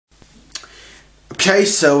Okay,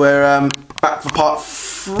 so we're back for part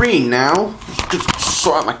 3 now. Just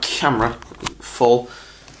sort out my camera full.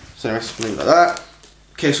 So anyway, something like that.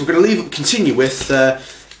 Okay, so we're going to continue with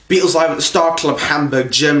Beatles Live at the Star Club,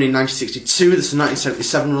 Hamburg, Germany, 1962. This is a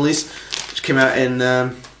 1977 release, which came out in.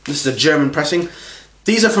 This is a German pressing.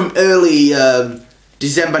 These are from early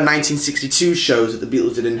December 1962 shows that the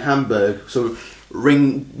Beatles did in Hamburg. So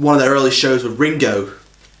one of their early shows with Ringo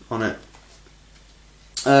on it.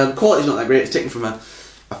 The quality's not that great. It's taken from a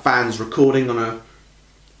fan's recording on a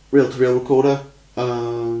reel-to-reel recorder.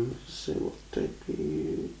 Let's see what tape he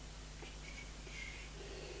used.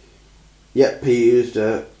 Yep, he used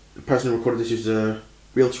the person who recorded this used a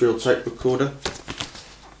reel-to-reel type recorder.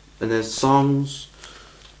 And there's songs.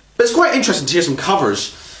 But it's quite interesting to hear some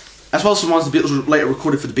covers, as well as some ones the Beatles later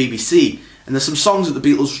recorded for the BBC. And there's some songs that the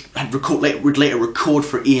Beatles would later record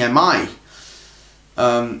for EMI.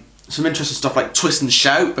 Some interesting stuff like Twist and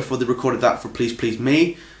Shout before they recorded that for Please Please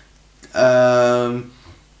Me. As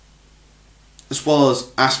well as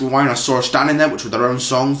Ask Me Why and I Saw Her Standing There, which were their own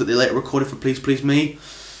songs that they later recorded for Please Please Me.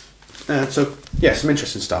 So, yeah, some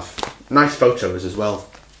interesting stuff. Nice photos as well.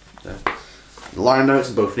 The liner notes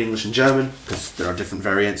are both in English and German, because there are different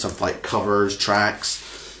variants of like covers, tracks.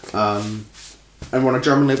 And we're on a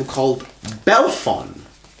German label called Belfon,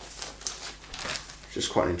 which is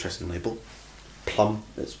quite an interesting label. Plum,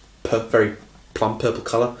 it's very plum purple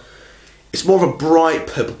colour. It's more of a bright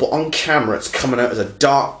purple, but on camera it's coming out as a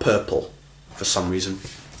dark purple for some reason.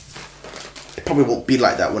 It probably won't be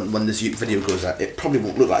like that when this video goes out. It probably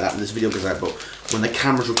won't look like that when this video goes out, but when the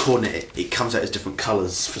camera's recording it, it comes out as different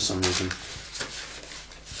colours for some reason.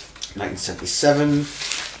 1977, and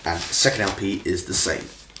the second LP is the same.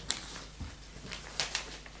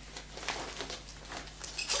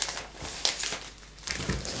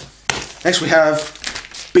 Next we have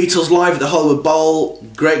Beatles Live at the Hollywood Bowl.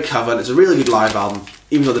 Great cover, and it's a really good live album,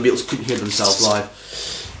 even though the Beatles couldn't hear themselves live.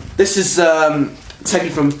 This is taken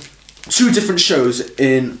from 2 different shows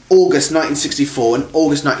in August 1964 and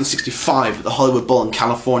August 1965 at the Hollywood Bowl in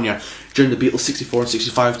California during the Beatles 64 and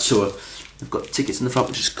 65 tour. They've got tickets in the front,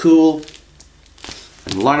 which is cool.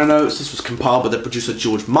 And liner notes, this was compiled by the producer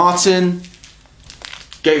George Martin.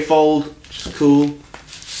 Gatefold, which is cool.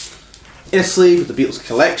 Inner sleeve with the Beatles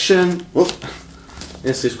collection. Whoop.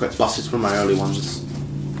 Inner sleeve's quite busted, it's one of my early ones.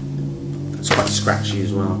 It's quite scratchy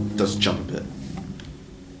as well. It does jump a bit.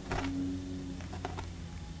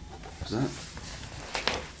 What's that?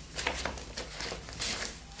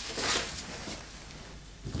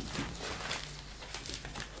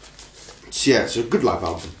 So yeah, it's a good live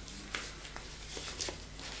album.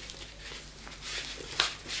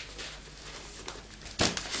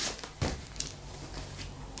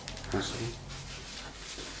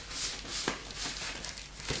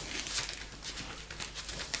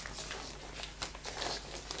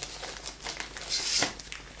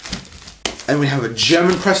 And we have a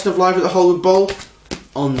German pressing of Live at the Hollywood Bowl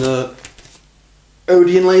on the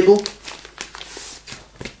Odeon label.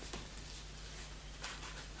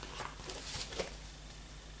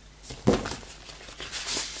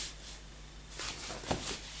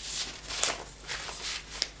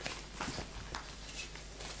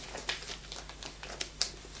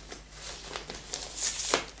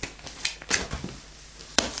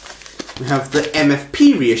 We have the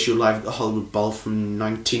MFP reissue Live at the Hollywood Bowl from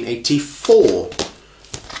 1984.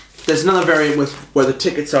 There's another variant where the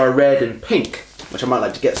tickets are red and pink, which I might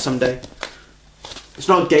like to get someday. It's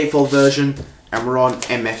not a gatefold version, and we're on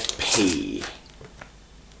MFP.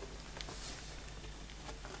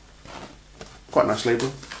 Quite a nice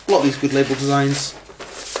label. A lot of these good label designs.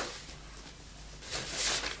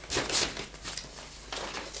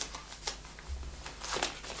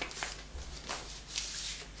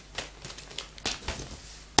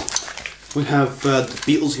 We have the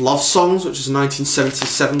Beatles Love Songs, which is a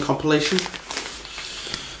 1977 compilation.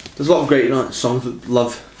 There's a lot of great songs that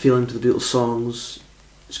love feeling to the Beatles songs.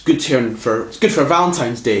 It's good it's good for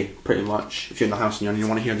Valentine's Day, pretty much. If you're in the house and you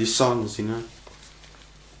want to hear these songs, you know.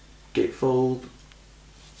 Gatefold.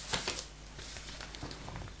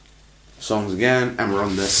 Songs again, and we're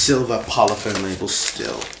on the silver Parlophone label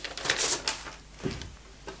still.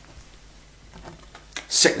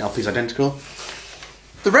 Second LP is identical.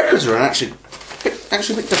 The records are actually a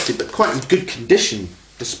bit dusty, but quite in good condition,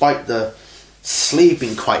 despite the sleeve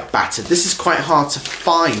being quite battered. This is quite hard to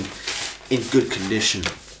find in good condition.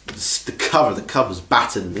 The cover's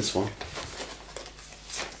battered in this one.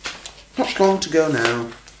 Not long to go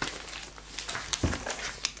now.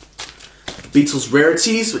 Beatles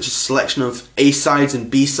Rarities, which is a selection of A-sides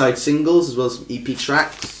and B-side singles, as well as some EP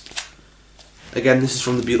tracks. Again, this is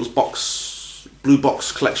from the Beatles Blue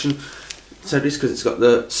Box collection. 70s because it's got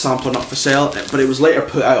the sample not for sale, but it was later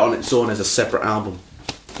put out on its own as a separate album,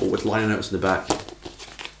 or with liner notes in the back.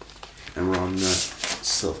 And we're on the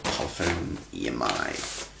Silver Polyphone EMI,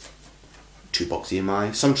 2-box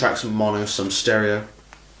EMI. Some tracks in mono, some stereo.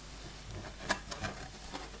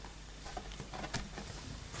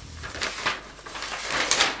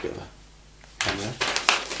 Bit of a camera.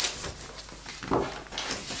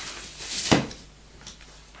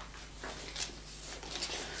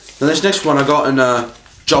 Now this next one I got in a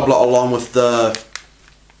job lot along with the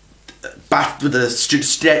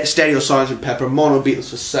stereo Sgt. Pepper, mono Beatles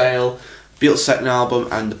for sale, Beatles second album,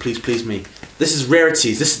 and the Please Please Me. This is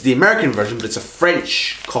Rarities. This is the American version, but it's a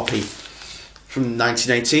French copy from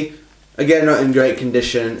 1980. Again, not in great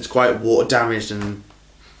condition. It's quite water damaged and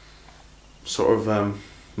sort of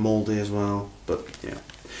mouldy as well. But yeah,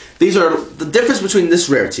 these are the difference between this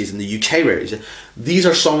Rarities and the UK Rarities. These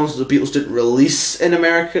are songs that the Beatles didn't release in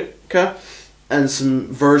America, and some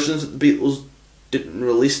versions that the Beatles didn't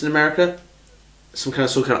release in America. Some kind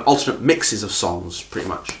of alternate mixes of songs, pretty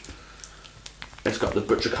much. It's got the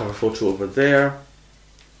Butcher cover photo over there,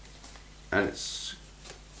 and it's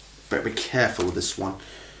better be careful with this one.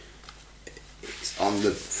 It's on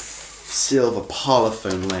the Silver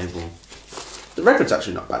Polyphone label. The record's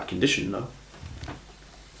actually not bad condition though.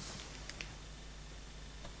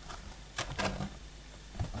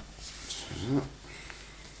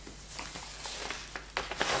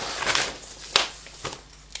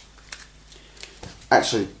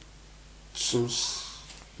 Actually,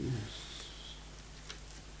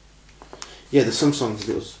 there's some songs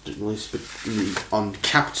that was didn't release on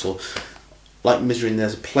Capitol, like Misery and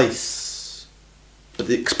There's a Place. But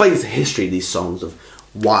it explains the history of these songs and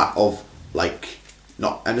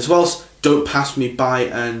as well as Don't Pass Me By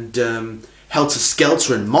and Helter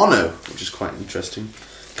Skelter in mono, which is quite interesting.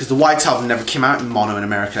 Because the White Album never came out in mono in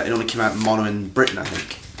America, it only came out in mono in Britain, I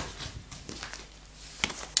think.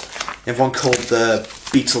 You have one called the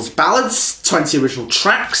Beatles Ballads, 20 original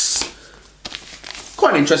tracks.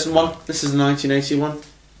 Quite an interesting one. This is the 1981.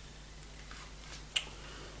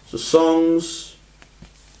 So songs.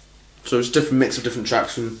 So it's a different mix of different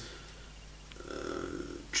tracks from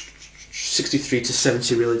 63 to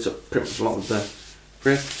 70 really. So pretty much a lot of the.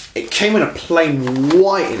 It came in a plain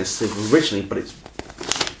white in a sleeve originally, but it's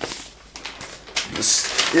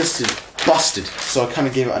busted. So I kind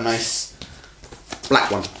of gave it a nice black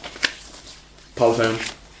one. Polyphone.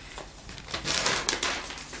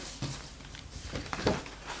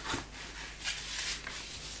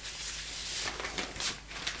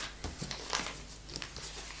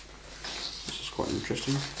 This is quite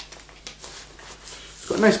interesting. It's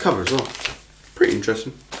got a nice cover as well. Pretty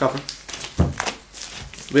interesting cover.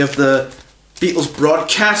 We have the Beatles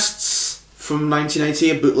broadcasts from 1980,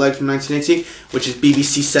 a bootleg from 1980, which is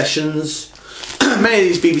BBC sessions. Many of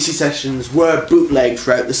these BBC sessions were bootlegged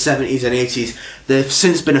throughout the 70s and 80s. They've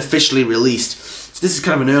since been officially released. So this is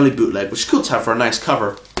kind of an early bootleg, which is cool to have for a nice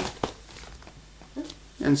cover.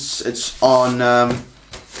 And it's on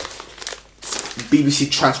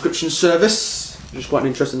BBC Transcription Service, which is quite an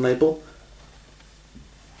interesting label.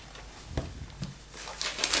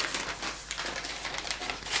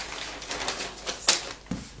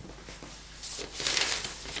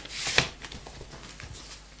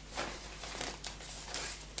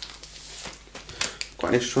 Quite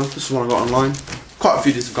an interesting one. This is one I got online. Quite a few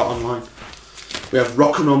of these I've got online. We have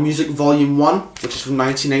Rock and Roll Music Volume 1, which is from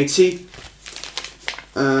 1980.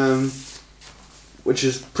 Which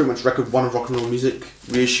is pretty much record 1 of Rock and Roll Music,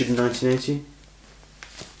 reissued in 1980.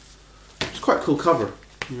 It's quite a cool cover,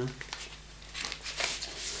 you know.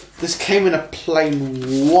 This came in a plain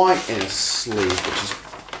white in a sleeve, which is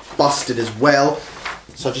busted as well.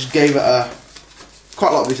 So I just gave it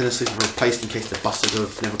quite a lot of these in the sleeves were replaced in case they're busted or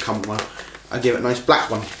never come with one. I gave it a nice black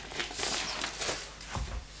one.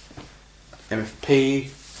 MFP.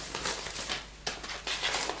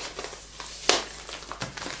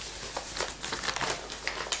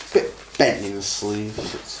 Bit bent in the sleeve.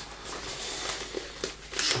 Let's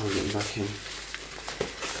try and get them back in.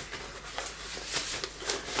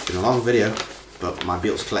 Been a long video, but my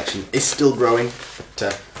Beatles collection is still growing.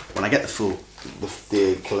 When I get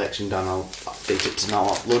the collection done, I'll update it to now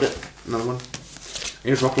upload it. Another one.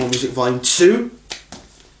 Here's Rock and Roll Music Volume 2.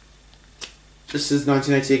 This is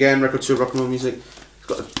 1980 again, record 2 of Rock and Roll Music. It's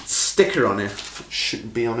got a sticker on it. It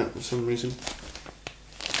shouldn't be on it for some reason.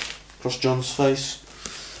 Across John's face.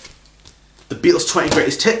 The Beatles 20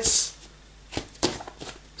 Greatest Hits.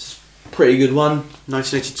 This is a pretty good one.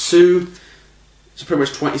 1982. It's pretty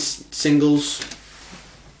much 20 singles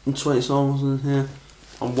and 20 songs in here.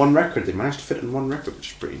 On one record. They managed to fit it in one record,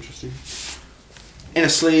 which is pretty interesting. In a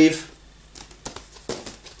sleeve.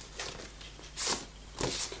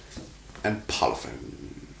 and Parlophone.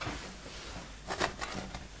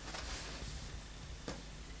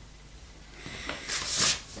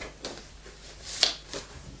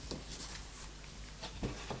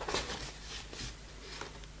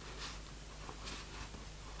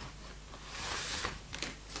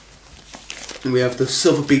 And we have the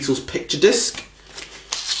Silver Beatles picture disc,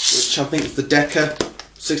 which I think is the Decca,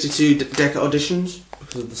 62 Decca auditions,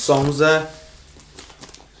 because of the songs there.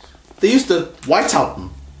 They used the White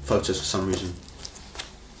Album photos for some reason.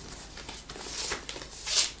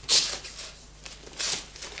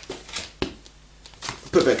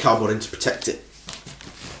 Put a bit of cardboard in to protect it.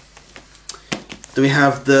 Then we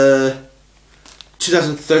have the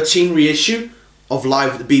 2013 reissue of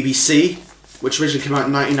Live at the BBC, which originally came out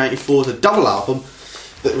in 1994 as a double album,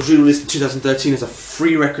 that was re-released in 2013 as a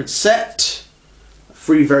free record set. A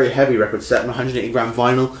free, very heavy record set on 180 gram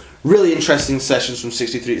vinyl. Really interesting sessions from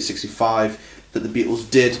 63 to 65 that the Beatles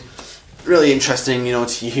did. Really interesting, you know,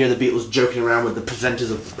 you hear the Beatles joking around with the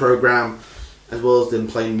presenters of the programme, as well as them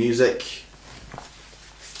playing music.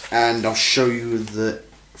 And I'll show you the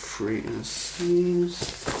free scenes.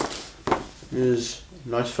 Here's a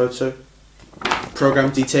nice photo.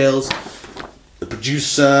 Programme details, the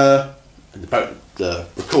producer, and about the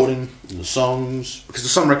recording and the songs. Because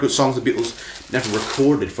there's some record songs the Beatles never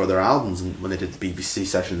recorded for their albums when they did the BBC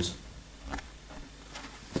sessions.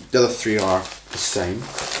 The other three are the same.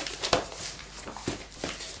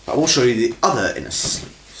 I will show you the other inner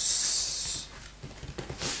sleeves.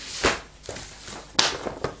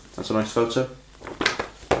 That's a nice photo.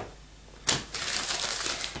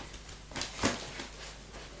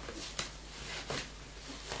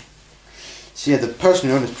 So yeah, the person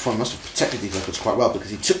who owned this before must have protected these records quite well,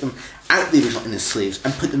 because he took them out the original inner sleeves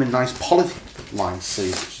and put them in nice polyline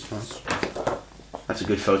sleeves, which is nice. That's a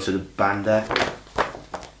good photo of the band there,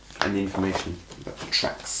 and the information about the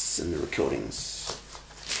tracks and the recordings.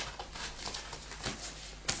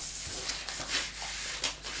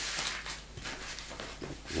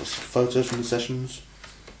 Lots of photos from the sessions.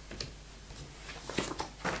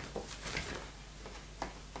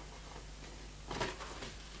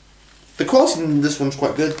 The quality in this one's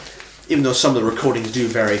quite good, even though some of the recordings do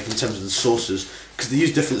vary in terms of the sources, because they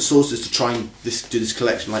use different sources to try and do this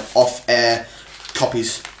collection, like off-air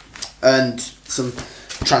copies and some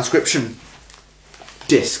transcription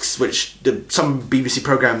discs, which some BBC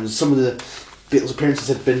programmes, some of the Beatles appearances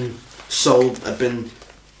had been sold,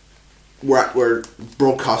 were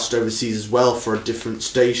broadcast overseas as well for a different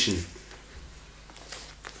station.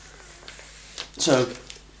 So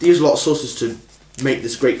they use a lot of sources to make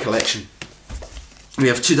this great collection. We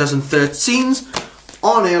have 2013's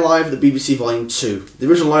On Air Live at the BBC Volume 2. The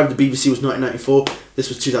original Live at the BBC was 1994, this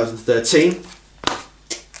was 2013.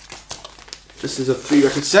 This is a 3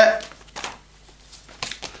 record set,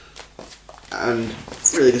 and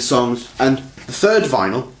really good songs. And the third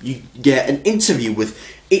vinyl, you get an interview with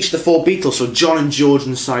each of the 4 Beatles, so John and George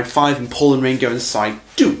on side 5 and Paul and Ringo on side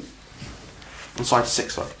 2. On side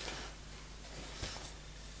 6, sorry.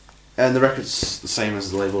 And the record's the same as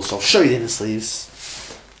the label, so I'll show you the inner sleeves.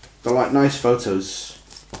 They're like nice photos.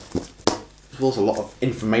 There's also a lot of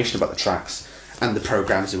information about the tracks and the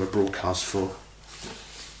programmes they were broadcast for.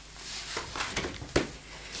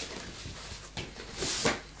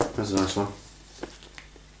 There's a nice one.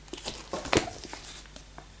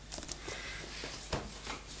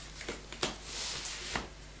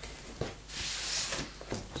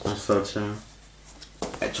 Nice photo.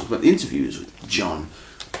 I talk about the interviews with John,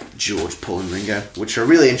 George, Paul and Ringo, which are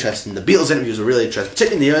really interesting. The Beatles interviews are really interesting,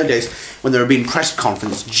 particularly in the early days when they were being press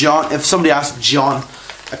conference. If somebody asked John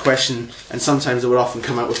a question, and sometimes they would often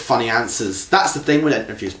come out with funny answers. That's the thing with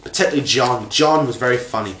interviews, particularly John. John was very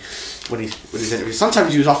funny with his interviews.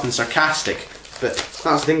 Sometimes he was often sarcastic, but that's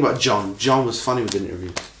the thing about John. John was funny with the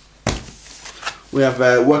interviews. We have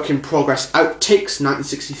Work in Progress Outtakes,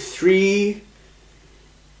 1963.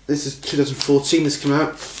 This is 2014, this came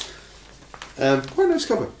out. Quite a nice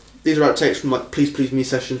cover. These are outtakes from like Please Please Me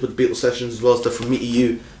sessions with the Beatles sessions, as well as the From Me to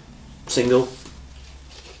You single.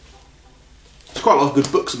 There's quite a lot of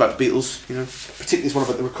good books about the Beatles, you know, particularly this one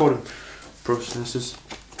about the recording processes.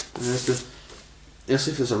 And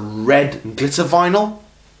there's a red and glitter vinyl,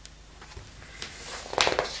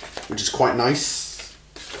 which is quite nice.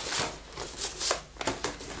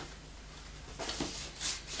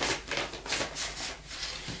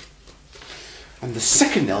 And the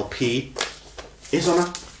second LP is on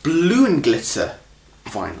a blue and glitter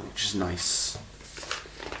vinyl, which is nice.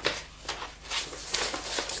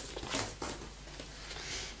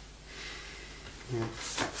 Yeah.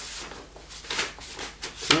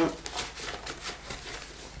 So.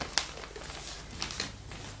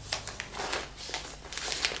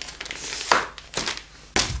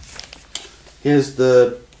 Here's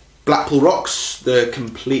the Blackpool Rocks, the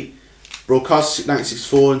complete broadcast,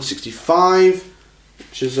 1964 and 65,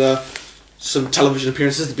 which is some television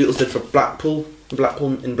appearances the Beatles did for Blackpool,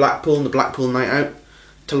 and the Blackpool Night Out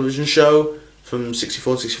television show from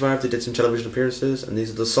 64 and 65. They did some television appearances, and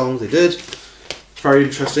these are the songs they did. Very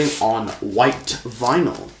interesting on white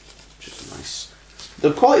vinyl, which is nice.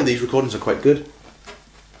 The quality of these recordings are quite good.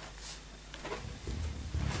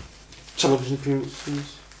 Television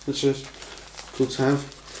appearances, which is cool to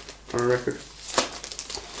have on a record.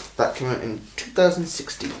 That came out in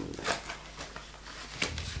 2016.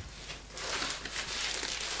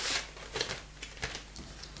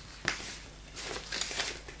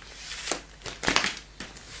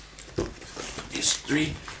 These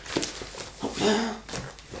three up there.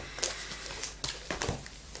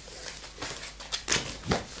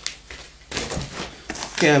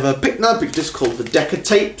 Okay, I have a big disc called the Decca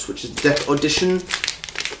Tapes, which is Decca Audition,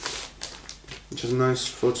 which is a nice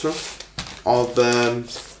photo of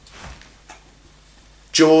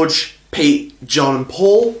George, Pete, John and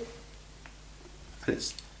Paul, and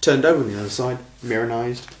it's turned over on the other side,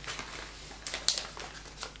 mirrorized.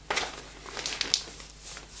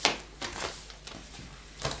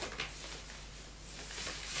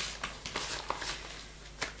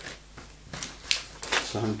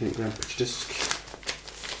 So 100 gram picture disc.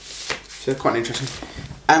 So quite interesting.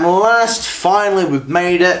 And last, finally, we've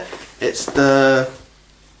made it. It's the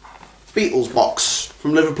Beatles box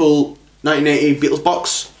from Liverpool, 1980 Beatles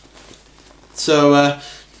box. So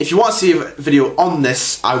if you want to see a video on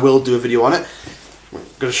this, I will do a video on it. I'm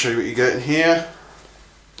going to show you what you get in here.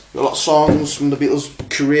 Got a lot of songs from the Beatles'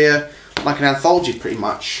 career, like an anthology pretty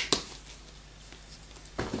much.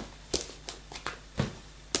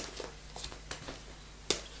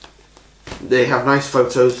 They have nice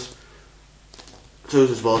photos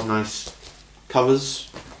as well as nice covers.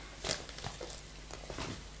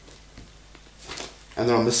 And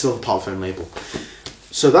they're on the silver polyphone label.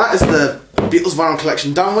 So that is the Beatles vinyl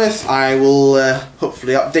collection done with. I will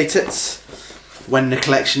hopefully update it when the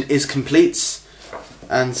collection is complete.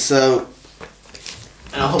 And so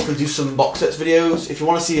I'll hopefully do some box sets videos. If you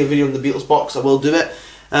want to see a video on the Beatles box, I will do it.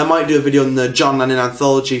 I might do a video on the John Lennon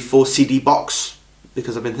Anthology 4 CD box,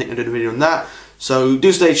 because I've been thinking of doing a video on that. So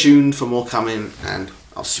do stay tuned for more coming, and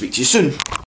I'll speak to you soon.